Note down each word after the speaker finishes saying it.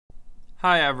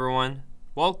Hi everyone,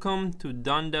 welcome to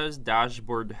Dundas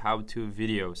dashboard how-to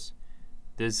videos.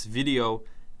 This video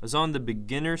is on the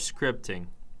beginner scripting.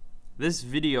 This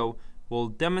video will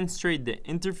demonstrate the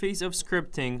interface of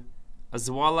scripting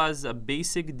as well as a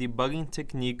basic debugging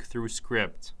technique through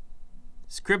script.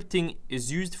 Scripting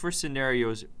is used for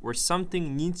scenarios where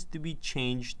something needs to be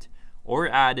changed or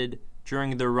added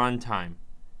during the runtime.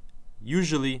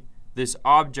 Usually, this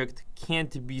object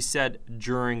can't be set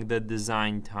during the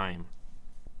design time.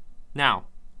 Now,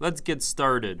 let's get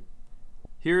started.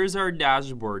 Here is our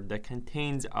dashboard that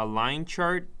contains a line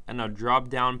chart and a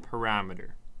drop-down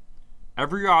parameter.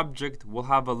 Every object will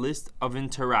have a list of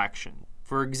interactions.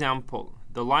 For example,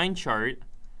 the line chart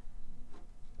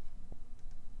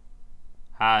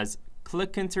has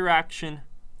click interaction,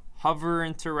 hover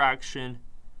interaction,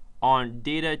 on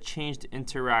data changed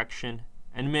interaction,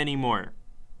 and many more.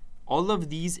 All of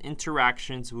these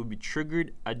interactions will be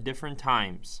triggered at different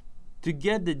times. To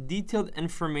get the detailed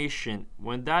information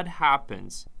when that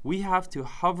happens, we have to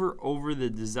hover over the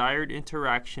desired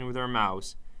interaction with our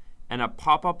mouse, and a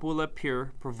pop-up will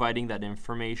appear providing that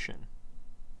information.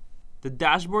 The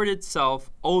dashboard itself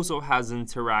also has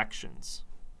interactions.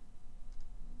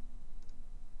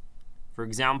 For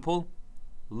example,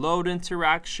 load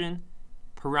interaction,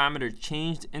 parameter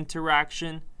changed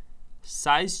interaction,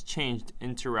 size changed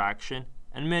interaction,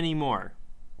 and many more.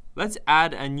 Let's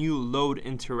add a new load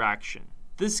interaction.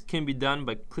 This can be done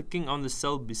by clicking on the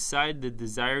cell beside the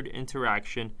desired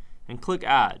interaction and click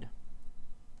Add.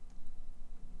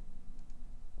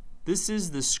 This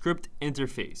is the script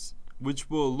interface, which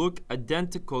will look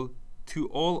identical to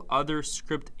all other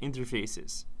script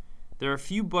interfaces. There are a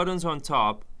few buttons on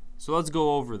top, so let's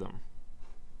go over them.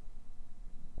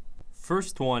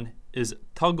 First one is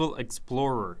Toggle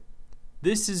Explorer.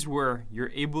 This is where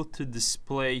you're able to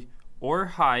display or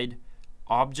hide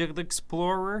Object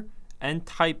Explorer and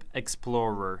Type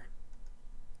Explorer.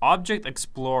 Object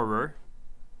Explorer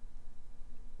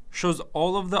shows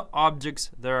all of the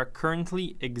objects that are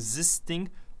currently existing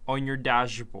on your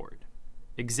dashboard.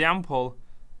 Example,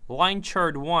 line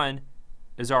chart 1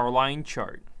 is our line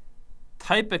chart.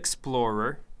 Type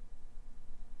Explorer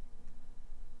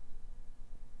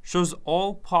shows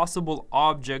all possible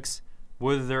objects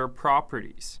with their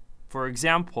properties. For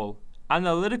example,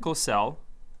 Analytical Cell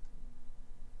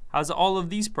has all of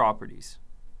these properties.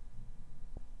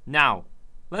 Now,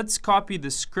 let's copy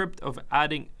the script of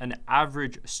adding an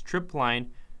average strip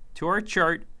line to our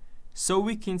chart so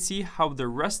we can see how the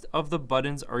rest of the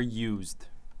buttons are used.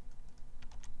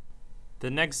 The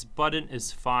next button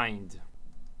is Find.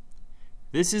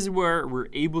 This is where we're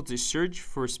able to search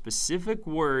for a specific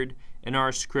word in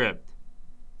our script.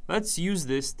 Let's use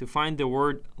this to find the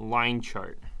word line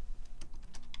chart.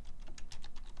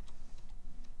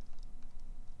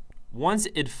 Once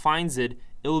it finds it,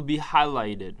 it will be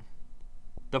highlighted.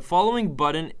 The following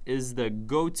button is the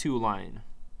Go To line.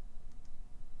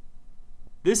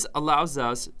 This allows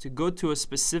us to go to a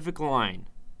specific line.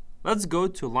 Let's go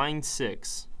to line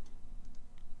 6.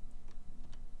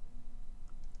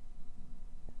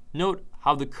 Note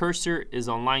how the cursor is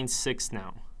on line 6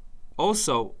 now.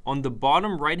 Also, on the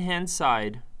bottom right-hand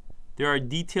side, there are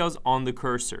details on the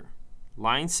cursor.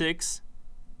 Line 6,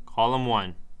 column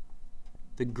 1.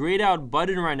 The grayed out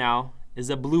button right now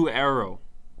is a blue arrow.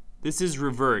 This is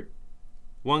Revert.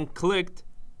 When clicked,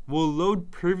 we'll load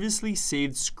previously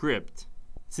saved script.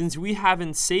 Since we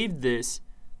haven't saved this,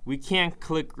 we can't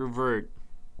click Revert.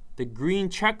 The green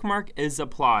check mark is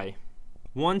Apply.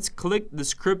 Once clicked, the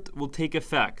script will take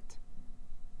effect.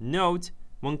 Note,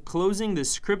 when closing the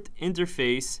script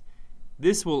interface,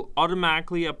 this will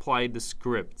automatically apply the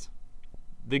script.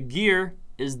 The gear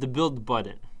is the Build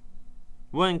button.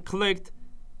 When clicked,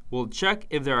 we'll check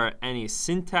if there are any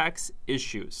syntax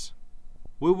issues.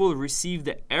 We will receive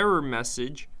the error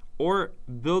message or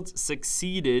build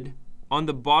succeeded on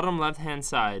the bottom left-hand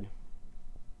side.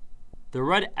 The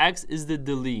red X is the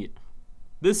Delete.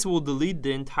 This will delete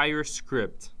the entire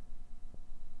script.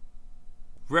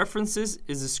 References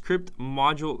is the script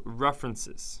module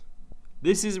references.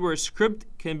 This is where script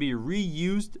can be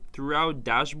reused throughout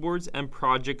dashboards and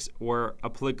projects where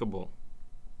applicable.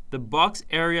 The box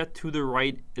area to the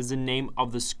right is the name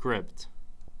of the script.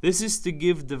 This is to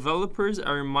give developers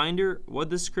a reminder what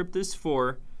the script is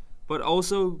for, but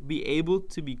also be able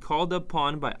to be called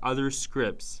upon by other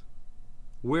scripts.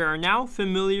 We are now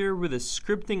familiar with the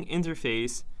scripting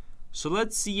interface, so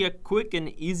let's see a quick and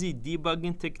easy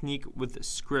debugging technique with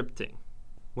scripting.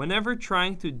 Whenever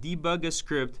trying to debug a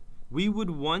script, we would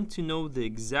want to know the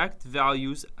exact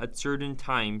values at certain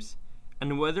times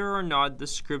and whether or not the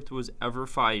script was ever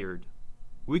fired.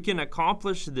 We can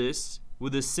accomplish this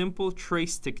with a simple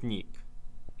trace technique.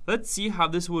 Let's see how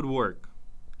this would work.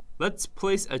 Let's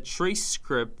place a trace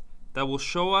script that will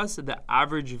show us the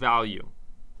average value.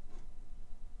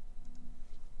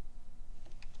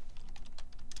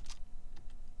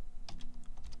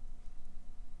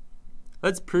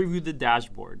 Let's preview the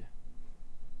dashboard.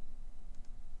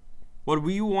 What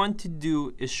we want to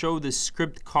do is show the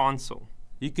script console.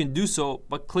 You can do so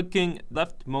by clicking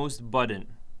leftmost button.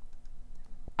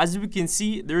 As we can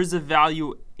see, there is a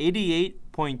value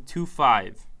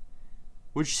 88.25,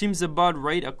 which seems about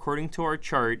right according to our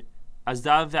chart, as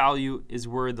that value is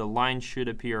where the line should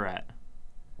appear at.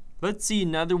 Let's see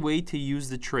another way to use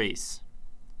the trace.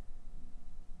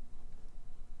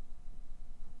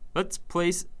 Let's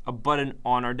place a button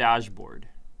on our dashboard.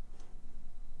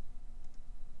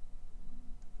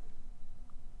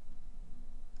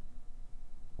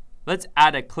 Let's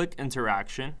add a click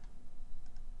interaction.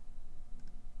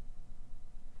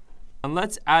 And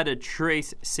let's add a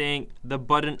trace saying the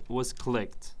button was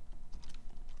clicked.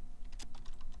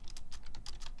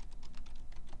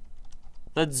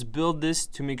 Let's build this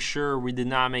to make sure we did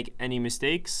not make any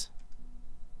mistakes.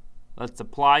 Let's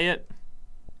apply it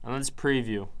and let's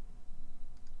preview.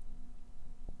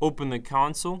 Open the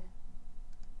console.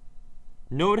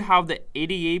 Note how the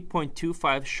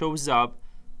 88.25 shows up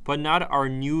but not our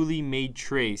newly made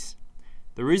trace.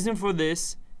 The reason for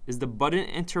this is the button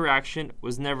interaction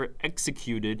was never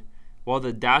executed, while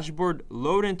the dashboard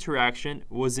load interaction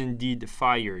was indeed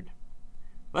fired.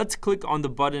 Let's click on the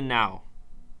button now.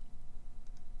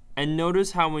 And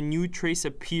notice how a new trace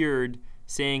appeared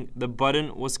saying the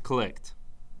button was clicked.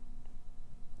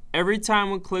 Every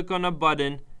time we click on a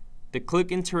button, the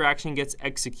click interaction gets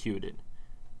executed.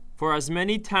 For as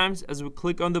many times as we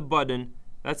click on the button,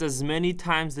 that's as many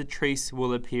times the trace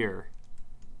will appear.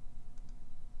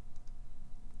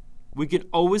 We can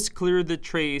always clear the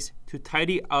trace to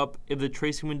tidy up if the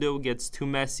trace window gets too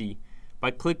messy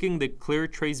by clicking the Clear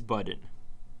Trace button.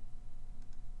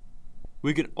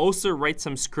 We can also write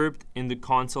some script in the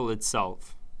console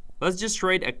itself. Let's just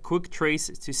write a quick trace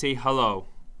to say hello.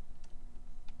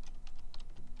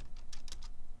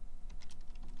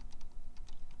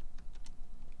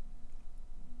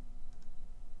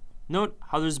 Note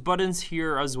how there's buttons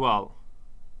here as well.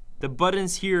 The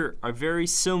buttons here are very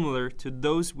similar to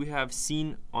those we have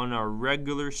seen on our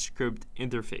regular script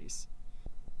interface.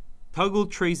 Toggle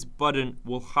Trace button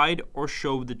will hide or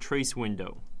show the trace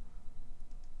window.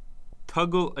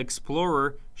 Toggle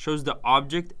Explorer shows the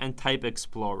object and type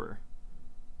explorer.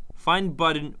 Find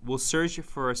button will search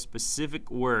for a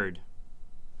specific word.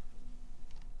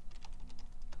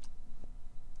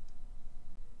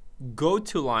 Go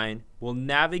to line will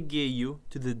navigate you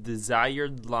to the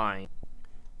desired line.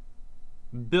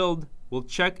 Build will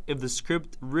check if the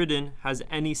script written has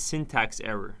any syntax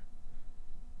error.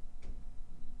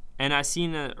 And as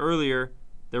seen earlier,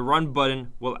 the run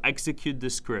button will execute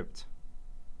the script.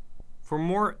 For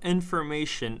more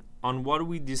information on what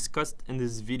we discussed in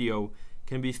this video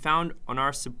can be found on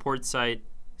our support site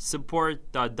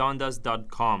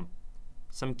support.dundas.com.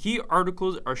 Some key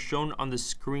articles are shown on the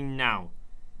screen now.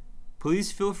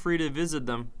 Please feel free to visit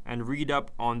them and read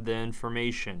up on the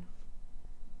information.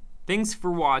 Thanks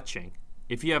for watching.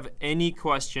 If you have any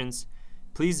questions,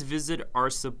 please visit our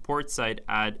support site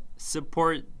at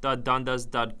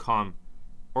support.dundas.com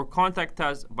or contact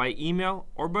us by email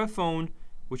or by phone,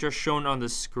 which are shown on the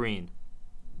screen.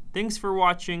 Thanks for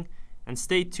watching and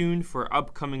stay tuned for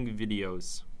upcoming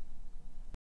videos.